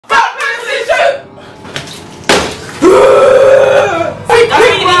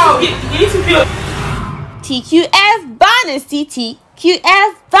No, you need to feel. TQF bonnets,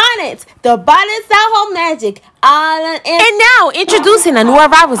 TQF bonnets, the bonnets that hold magic. And now, introducing a new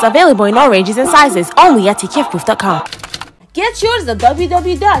arrivals available in all ranges and sizes, only at TQFbooth.com. Get yours at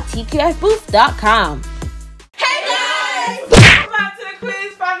www.tqfbooth.com. Hey guys! Welcome back to the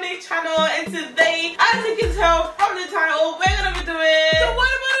Quiz Family channel, and today, as you can tell from the title, we're going to be doing the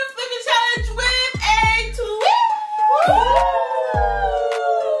Watermelon Flipping Challenge with a twist.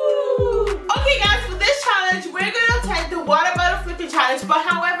 Okay guys, for this challenge, we're going to attempt the Watermelon Flipping Challenge, but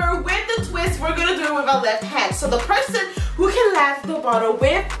however, with the twist, we're going to do it with our left hand. So the person who can laugh the bottle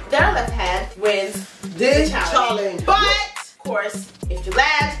with their left hand wins this challenge. But of course, if you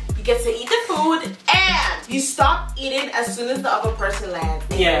land, you get to eat the food, and you stop eating as soon as the other person lands.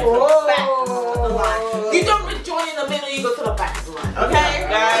 Yeah. Back of the line. You don't rejoin in the middle, you go to the back of the line. Okay?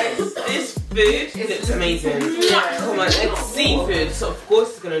 Guys, this food looks amazing. Come on, it's seafood, so of course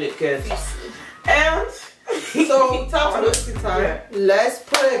it's gonna look good. And so let's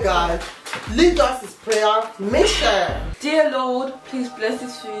pray, guys. Lead us this prayer. Mission. Dear Lord, please bless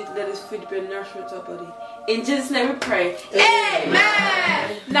this food. Let this food be a nourishment to our body. In Jesus' name we pray.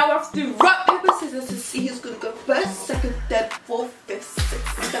 Amen. Now we have to do rock, paper, scissors to see who's going to go first, second, third, fourth, fifth,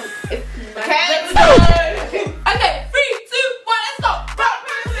 sixth, seventh, eighth, ninth. Okay, 3, 2, 1, let's go. Rock,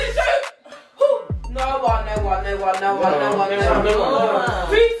 paper, scissors, shoot. No one.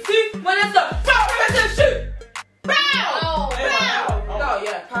 3, 2, 1, let's go. Rock, paper, scissors, shoot. Pow! No,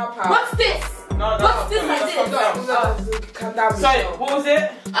 yeah, pow. What's this? What's this like this? Calm down. Sorry, what was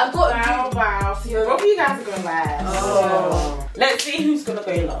it? I've got Wow. So both of you guys are going last. Oh. Let's see who's going to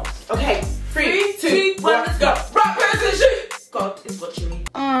go last. Okay, 3, 2, 1, let's go. Rock, paper, scissors, shoot. God is watching me.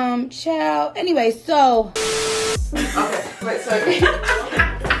 Child. Anyway, so. Okay, wait, sorry. Sorry.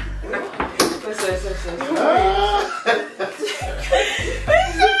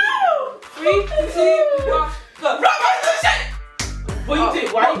 3, 2, 1. Go. Rock, paper, scissors, shoot. What you do?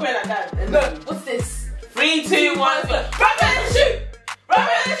 Why are you going like that? Look, what's this? 3, 2, 1, let's go. Rock, paper, shoot. Rock,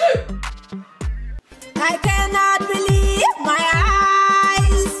 paper, shoot. I cannot believe my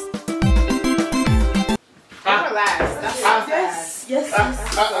eyes. Last. That's Yes.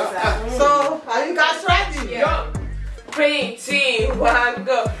 So, are you guys ready? Yeah. 3, 2, 1,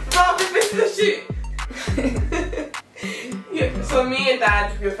 go. Rock, paper, scissors, shoot. Yeah, so me and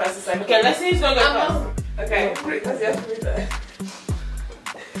Dad go first and second. Okay, let's see who's gonna go first. Okay, because you have to read that.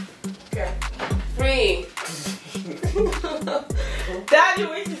 Okay. 3. Dad, you're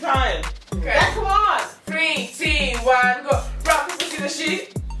wasting time. Okay. That's one. 3, 2, 1, go. Rock, paper, scissors, shoot.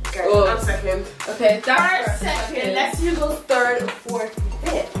 Okay, I'm second. Okay, that's First, second. Let's see who goes third, fourth,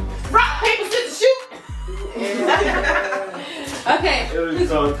 fifth. Rock, paper, scissors, shoot. Okay. Eric's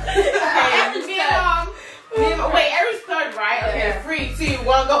third. Wait, Eric's third, right? Okay, 3, 2,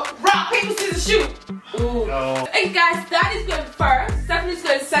 1, go. Rock, paper, scissors, shoot. Ooh. No. Hey guys, Daddy's going first, Stephanie's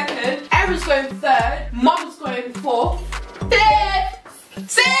going second, Eric's going third, Mom's going fourth, fifth,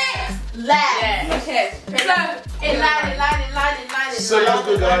 sixth, last. Yeah. Okay. So in line. So let's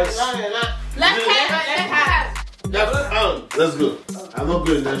go, guys. Left hand. Left hand. Let's go. I'm not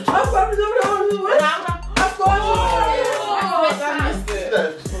good enough.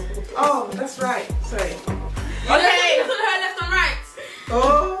 Oh, that's right. Sorry. Okay. Her left and right.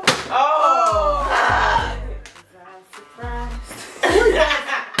 Oh.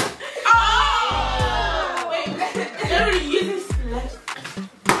 Wait, they're already using left.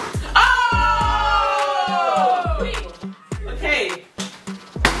 Okay.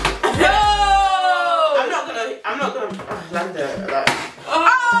 No. I'm not gonna land there.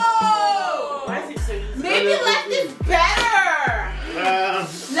 Why is it so easy? Maybe left is better.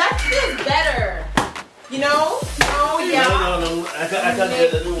 Left is better. You know? Oh yeah. No. I can't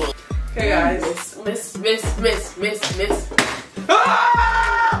get the new one. Okay, guys. Miss.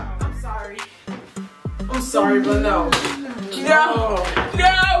 I'm sorry. I'm sorry, but no. No.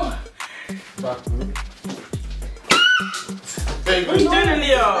 Hey, What are you doing,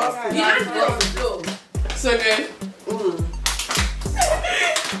 Leo? So good.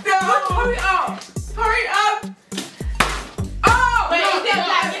 No. Hurry up. Oh, wait, you did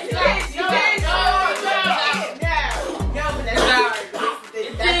that. You did.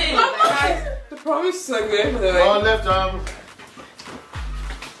 The promise is so good, by the way. Oh, left arm.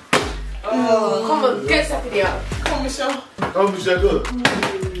 Oh, come on, get Stephanie up. Come on, Michelle. Oh, Michelle, good.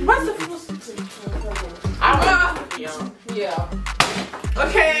 What's the first thing? Yeah.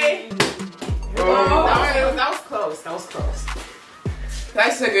 Okay. Oh, that was close.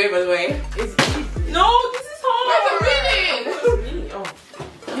 That's so good, by the way. No, this is hard. It's really. Oh.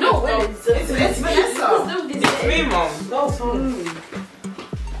 No, it's Vanessa. It's me, Mom. No, sorry.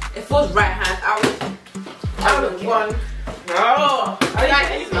 one. Oh, Guys,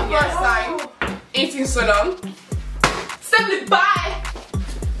 this is my first time eating so long. Simply bye.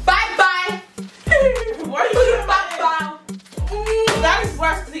 Bye. why are you doing Bye. That is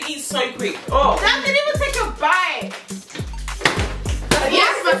worse to eat so quick. Oh, that didn't even take a bite.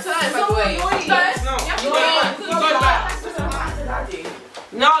 Yes, my time, by the way. First, No, you have to you go go back.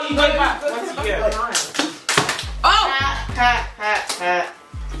 No, you go back. Once you get. Oh! Ha.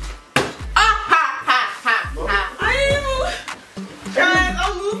 Guys,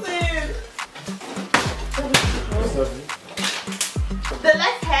 I'm losing. The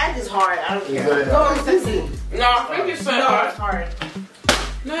left hand is hard. I don't care. No, it's easy. No, I think it's so hard. It's hard.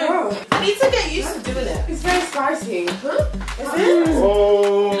 No. I need to get used to doing it. It's very spicy. Huh? Is it?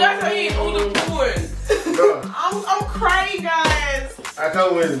 Oh. You guys are eating all the corn. No, I'm crying, guys. I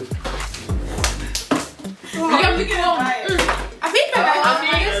can't win. I think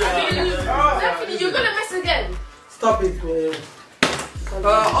Oh. you're gonna miss again. Stop it, man.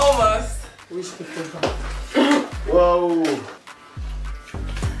 Almost. We should put them. Whoa.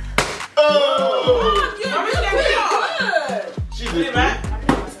 Oh. You're really good. She Put did it back.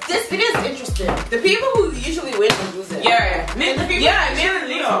 This video is interesting. The people who usually win will lose it. Yeah. Me and Leo. I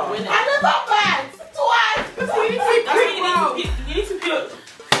never bet twice. You need to feel.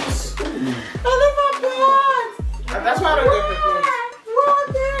 I never bet. That's why I don't go for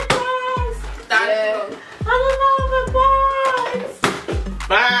things. I never bet.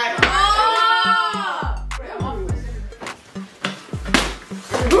 Bye.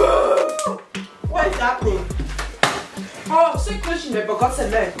 What is happening? Oh, sick question, but God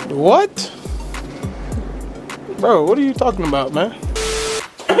said no. What? Bro, what are you talking about, man? No,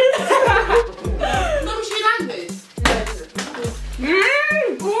 she like this.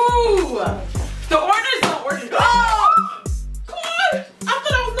 Ooh. The order's not ordered. Oh! God! I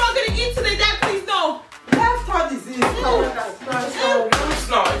thought I was not gonna eat today. Dad, please no. Left hand is easy. It's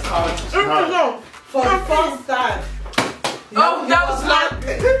not. It's hard. No. For the first time. Oh, that was not.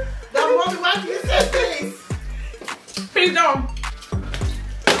 That one, why do you say this? Please don't.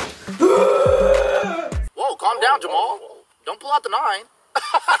 Whoa, calm down, Jamal. Don't pull out the 9.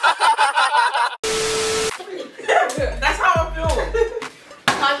 That's how I feel.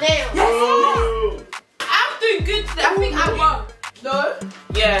 My nails. Oh. I'm doing good today. I think I won. No?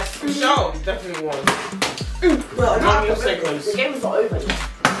 Yes, for sure. Definitely won. Well, Mom, you're so close. The game is not over.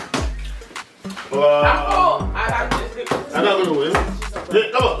 Wow. I'm I'm not gonna win. Yeah,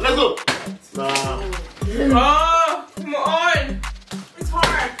 come on, let's go. Nah. Oh, come on. It's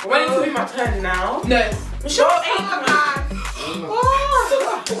hard. When it's to be my turn now. No. Show 8. Oh,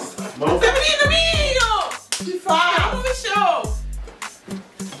 No. 70 in the meal. 55. Show.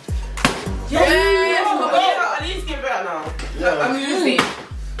 Yes. At least get better now. Yeah. I'm using.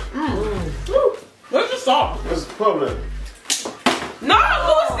 Where's the song? What's the problem? No,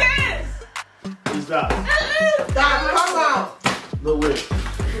 who's this? Who's that? Dad, come out. No way.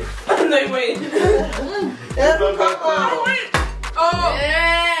 No, wait. Evan, come out. Oh.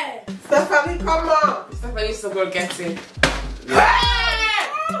 Yeah. Stephanie, come out. Stephanie's so good at getting.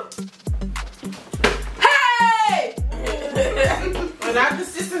 Hey! Well, now the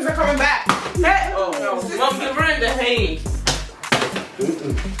systems are coming back. Hey! Oh, no. Mom, give her in the hay.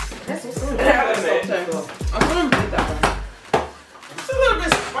 That's what's I'm gonna do that one. It's a little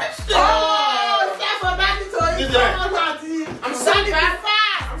bit spicy. Oh, Steph, back into it. Get that. I'm so bad.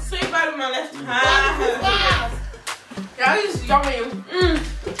 I'm so bad with my left hand. Yeah, this is yummy.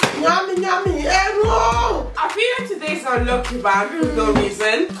 Yummy, yummy. Hey, no. I feel like today's our lucky bag for no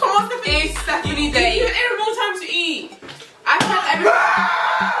reason. Come on, Stephanie. It's Stephanie You Day. have every more time to eat. I felt Dang.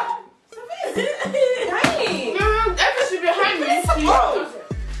 everything should be behind me.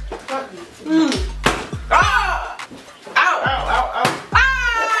 Ah! Ow! Ow, ow, ow. Ah!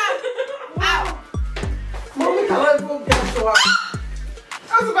 Ow! Mommy, can I go get to her?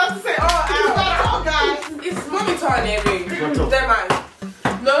 I was about to say, oh, ow. Oh, guys. It's mommy turn, Amy. What's up? Never mind.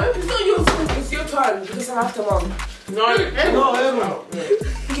 No, it's not yours. It's your turn because I'm after mom. No, No, Evan.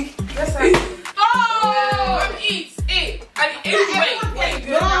 yes, I Oh! Mom eats. Eat. And eat. Wait.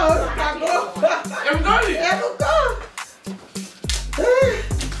 No, Evan, go. I'm going. Evan, go.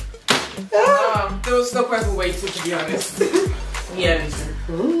 There was no point for waiting, to be honest. Yeah.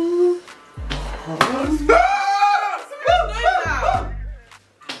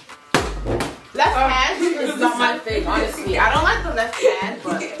 Left hand is not my thing, honestly. I don't like the left hand,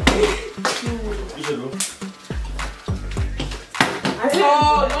 but You should go.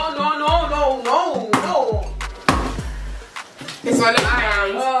 no. It's my left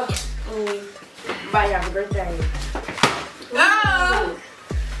hand. Bye, have a great day.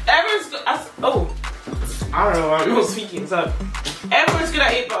 Everyone's oh. I don't know. I'm not speaking. So everyone's good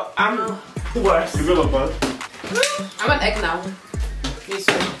at it, but I'm the worst. You feel bad? I'm an egg now. This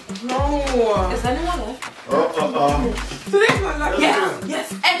one. No. Is anyone left? Today's my lucky Yes, day.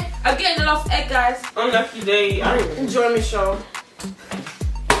 yes, egg. Again, the last egg, guys. Unlucky day. I don't enjoy my show.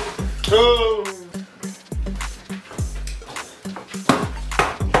 Oh.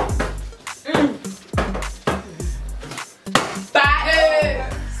 Bye.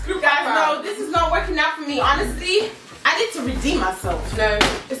 Guys, no, this is not working out for me. Honestly, I need to redeem myself. No.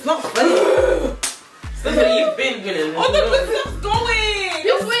 It's not funny. Somebody, you've been winning. Oh, look where stuff's going.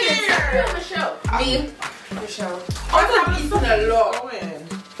 You're winning. You're on the show. Me. Michelle. I've eaten a lot.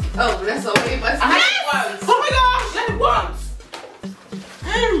 Oh, that's okay. But I had it once. Oh my gosh, I had it once.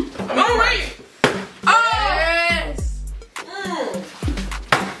 Oh, wait. Oh.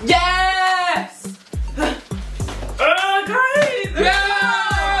 Yes. Yes. Guys.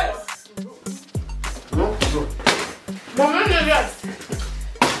 Yes. No, no. Yes.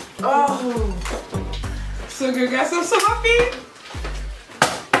 Oh. So good, guys. I'm so happy.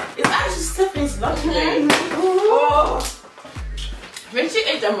 It's actually Stephanie's lucky day. Oh. When she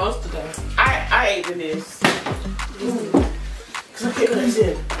ate the most today. I ate the least. Because I can't get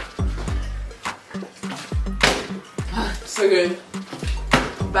it. So good.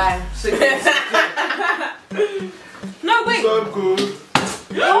 Bye. So good. No, wait. So good.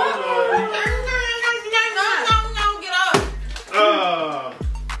 No, get up.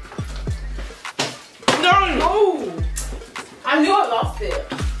 No. I knew I lost it.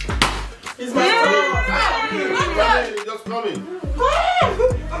 It's my turn. Just coming.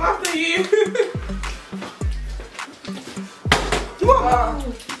 I'm after you.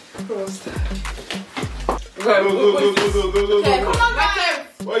 Go, go, go, go, go, go, go. Okay, come on, guys.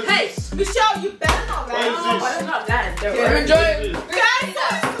 What is Hey, this? Michelle, you better not What is land. this? Better not land. What Enjoy is it. this? Guys,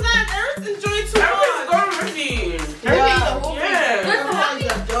 don't land. Everyone's enjoying too much. Everyone's going with me. Yeah.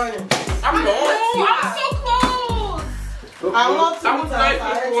 I'm not. I'm so close. I want to. I was like,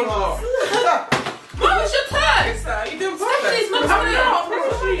 Mom, it's your turn. You doing perfect. Stephanie's mom's coming out.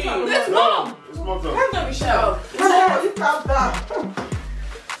 Let's No, mom. it's my turn. Come on, Michelle. You calm down.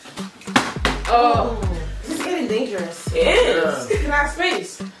 Oh. This is getting dangerous. It is. Can I have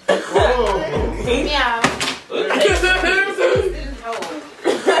space? Oh. Yeah.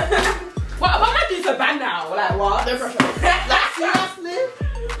 What am I doing to bang now? Like what? Like seriously?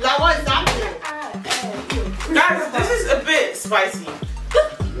 Like what is happening? Guys, this is a bit spicy.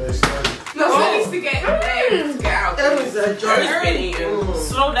 No, so needs to get out. It was a joy. It's been eaten.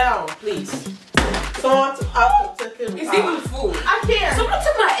 Slow down, please. Someone to have to take him. It's even full. I can't. Someone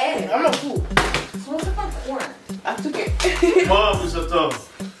took my egg. I'm not cool. Someone took my corn. I took it. Mom, it's a turn.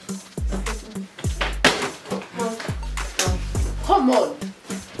 Come on.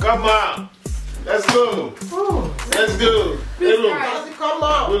 Come on. Let's go. Let's go. Hello. Come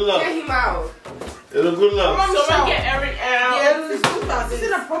on. Good luck. Get him out. Hello, good luck. Someone get Erin out. Yeah, this is good. This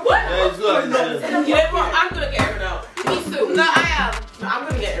is a problem. Yeah, it's good. You know what? I'm gonna get Erin out. Me too. No, I am. No, I'm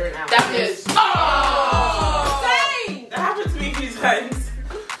gonna get Erin out. That is. Oh! Dang! That happened to me a few times.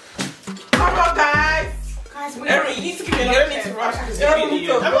 Come on, guys. Guys, wait. Erin, you need to give me a little need to rush because you're beating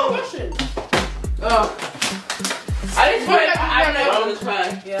you. I'm not rushing. Oh. I didn't try it. I don't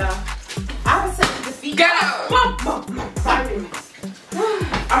know. Yeah. I was set to defeat. Get out.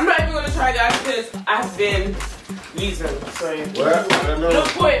 I'm not even gonna try, guys, because I've been losing. So Well, I don't no know.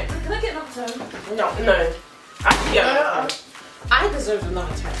 point. Can I get another turn? No. Yeah. I deserve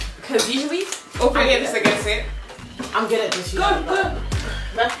another turn because usually, I get this against it. I'm good at this. Go.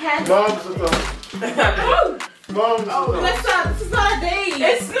 Left hand. Mom, it's a turn. Mom, it's a turn. This is not a day.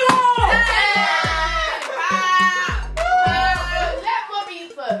 It's not. Let mommy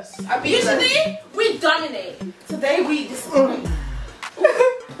eat first. Usually we dominate. Today we disappoint.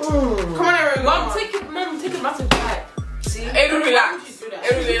 Come on, Erin. Mom, take a massive bite. See? Everyone relax.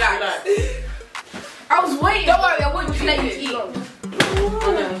 Everyone relax. I was waiting. Don't worry, I wouldn't let you eat.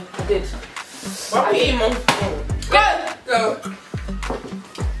 Oh no, I did. Why are we eating, Mom? Go.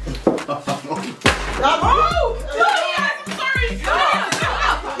 Oh! Yes, I'm sorry.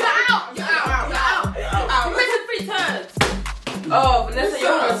 You're out. You missed 3 turns. Oh, Vanessa,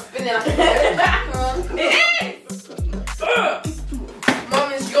 you're gonna spin it like a It is. Mom,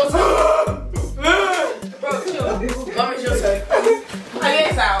 it's your turn. Bro, chill. Mom, it's your turn. My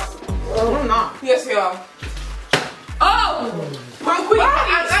leg's out. I'm not. Yes, you are. Oh! Mom, quick. I'm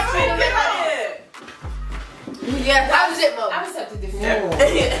yeah, that was it, Mom. I accepted this.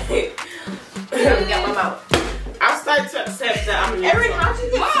 Get my mouth. I'm starting to accept that I'm losing. Erin, how'd you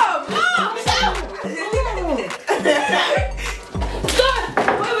get? Mom! Go!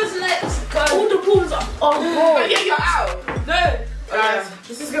 Where was next? Go. All the pools are on.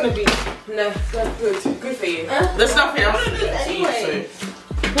 gonna be no, that's good. Good for you. There's nothing else to do Anyway.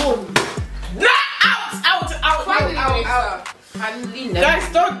 so. No! Out!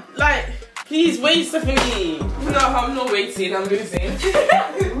 Guys, don't, like, please wait for me. No, I'm not waiting. I'm losing.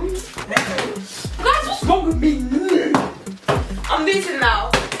 Guys, what's wrong with me? I'm losing now.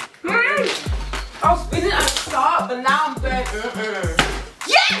 I was winning at the start, but now I'm going.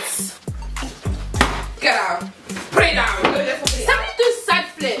 Yes! Get out. Put it down. Somebody do side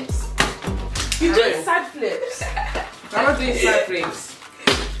flips. You do side flips. I'm not doing side flips.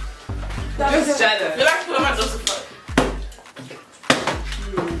 Just jealous. You like to have those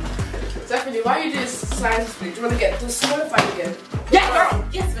Stephanie, why are you doing side flips? Do you want to get the smaller fight again? Yeah, girl.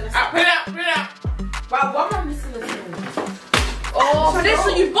 Yes, Vanessa. Put it out. Wow, what am I missing? Oh,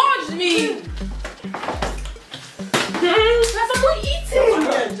 Vanessa, you barged me. That's what we're eating. I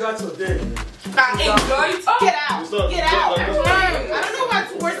enjoy today. Enjoy. Get out. Get out. I don't know why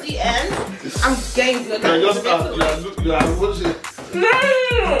towards the end. I'm getting good. Can just you are watching.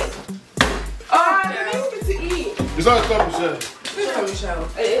 Oh, I didn't get to eat. It's not a cup, Michelle. Michelle.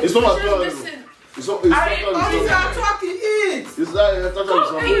 It's not my cup. It's not I'm talking eat. It's not a cup.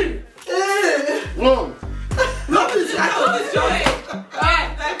 No. No, it's not.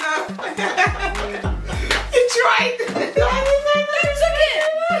 You tried.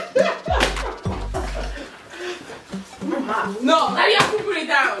 No, now you have to put it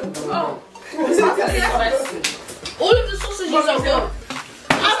down. Oh. All of the sausages are good.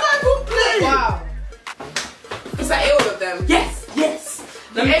 I'm not even playing. Wow. Is that all of them? Yes.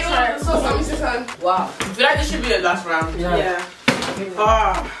 Let me try the sauce. Let me see some. Wow. I feel like this should be the last round. Yeah.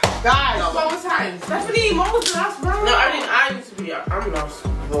 Guys. No, one more time. Stephanie, what was the last round? No, I need to be. I'm lost.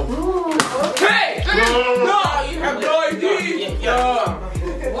 Hey! No. You have no idea. Yeah.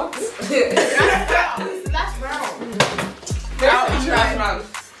 What? It's the last round. Last round.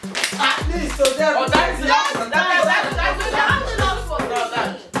 At least so there. Oh, that's the last one. That's the last one. No,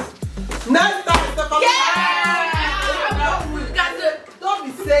 that's. Next time, Stephanie. Don't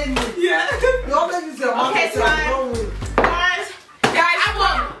be saying it. Yeah. You always use your mouth. Okay, to say time. I'm wrong with. Guys, I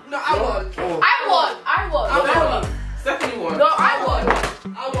won. No, I won. Stephanie won. No, I won.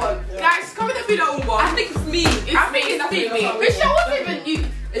 Guys, comment if you don't won. I think it's me. It's me. Michelle wasn't even you.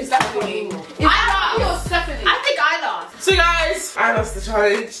 It's Stephanie. I lost. Stephanie. I think I lost. So guys, I lost the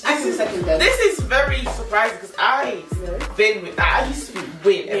challenge. This is very surprising because I used to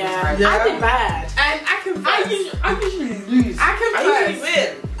win every time. Yeah. I did bad. And I can first. I usually lose. I can I usually first. win.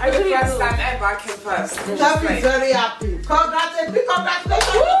 I usually first time ever I came first. Steph is very happy. Congratulations.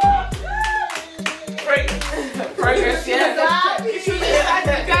 Progress, yeah.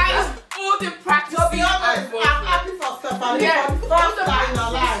 Guys, all the practice. To be honest, I'm happy for Stephanie. Yeah. For the first time in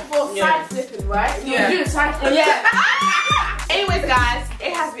her life. For side flipping, right? Yeah. You do the side flipping. Yeah. Anyways, guys,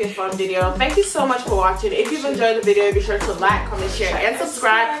 it has been a fun video. Thank you so much for watching. If you've enjoyed the video, be sure to like, comment, share, and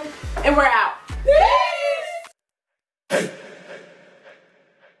subscribe. And we're out.